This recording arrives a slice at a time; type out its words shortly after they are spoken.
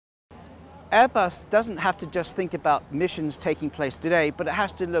Airbus doesn't have to just think about missions taking place today, but it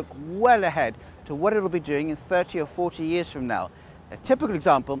has to look well ahead to what it'll be doing in 30 or 40 years from now. A typical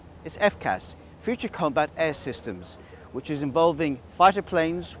example is FCAS, Future Combat Air Systems, which is involving fighter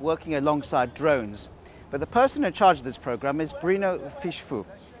planes working alongside drones. But the person in charge of this program is Bruno Fichefeux.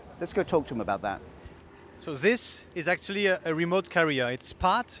 Let's go talk to him about that. So this is actually a remote carrier. It's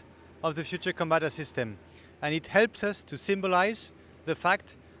part of the Future Combat Air System, and it helps us to symbolize the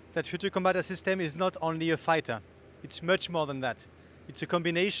fact that Future Combat Air System is not only a fighter. It's much more than that. It's a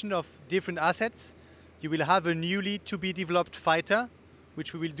combination of different assets. You will have a newly to be developed fighter,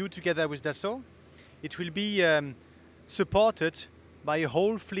 which we will do together with Dassault. It will be supported by a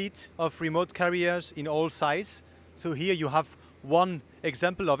whole fleet of remote carriers in all sizes. So here you have one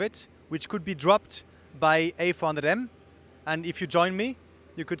example of it, which could be dropped by A400M. And if you join me,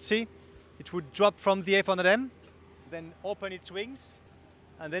 you could see it would drop from the A400M, then open its wings,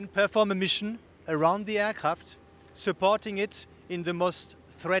 and then perform a mission around the aircraft, supporting it in the most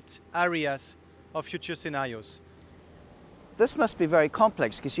threat areas of future scenarios. This must be very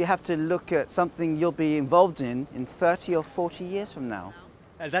complex because you have to look at something you'll be involved in 30 or 40 years from now.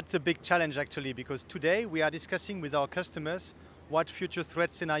 That's a big challenge actually, because today we are discussing with our customers what future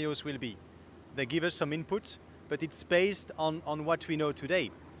threat scenarios will be. They give us some input, but it's based on what we know today.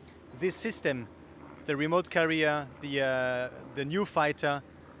 This system, the remote carrier, the new fighter,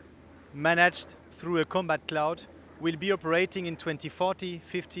 managed through a combat cloud, will be operating in 2040,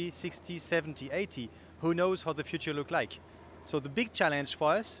 50, 60, 70, 80. Who knows how the future look like? So the big challenge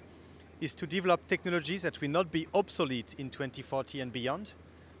for us is to develop technologies that will not be obsolete in 2040 and beyond.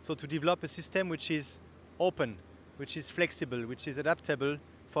 So to develop a system which is open, which is flexible, which is adaptable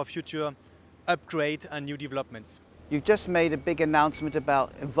for future upgrade and new developments. You've just made a big announcement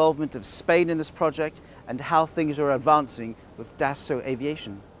about involvement of Spain in this project and how things are advancing with Dassault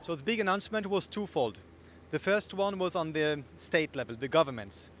Aviation. So the big announcement was twofold. The first one was on the state level, the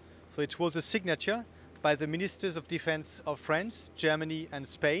governments. So it was a signature by the Ministers of Defense of France, Germany and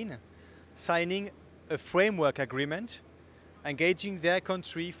Spain, signing a framework agreement engaging their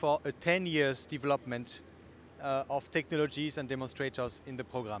country for a 10 years development of technologies and demonstrators in the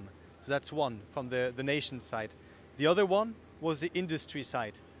program. So that's one from the nation side. The other one was the industry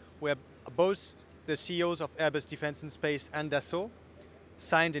side, where both the CEOs of Airbus Defence and Space and Dassault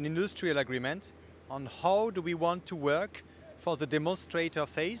signed an industrial agreement on how do we want to work for the demonstrator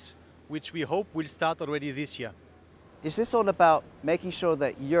phase, which we hope will start already this year. Is this all about making sure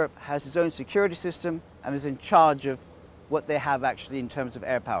that Europe has its own security system and is in charge of what they have actually in terms of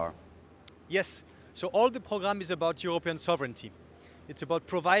air power? Yes, so all the program is about European sovereignty. It's about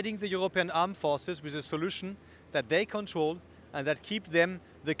providing the European armed forces with a solution that they control and that keep them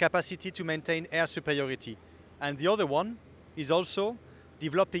the capacity to maintain air superiority. And the other one is also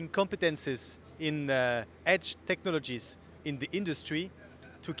developing competences in edge technologies in the industry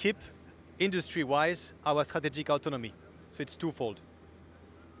to keep industry-wise our strategic autonomy. So it's twofold.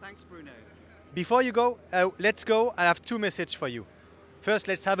 Thanks, Bruno. Before you go, let's go. I have two messages for you. First,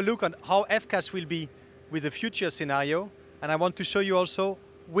 let's have a look on how FCAS will be with the future scenario. And I want to show you also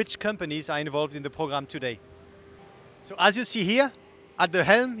which companies are involved in the program today. So as you see here, at the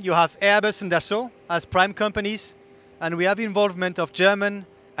helm, you have Airbus and Dassault as prime companies. And we have involvement of German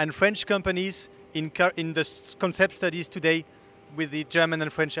and French companies in the concept studies today with the German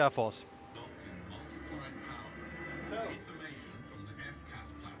and French Air Force.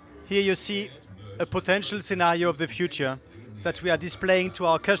 Here you see a potential scenario of the future that we are displaying to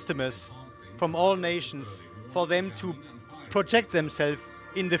our customers from all nations for them to project themselves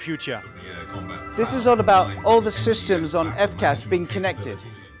in the future. This is all about all the systems on FCAS being connected.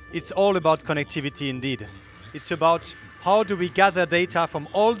 It's all about connectivity indeed. It's about how do we gather data from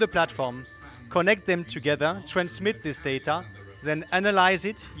all the platforms, connect them together, transmit this data, then analyze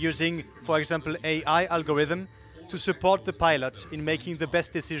it using, for example, AI algorithm to support the pilot in making the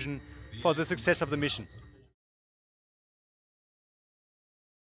best decision for the success of the mission.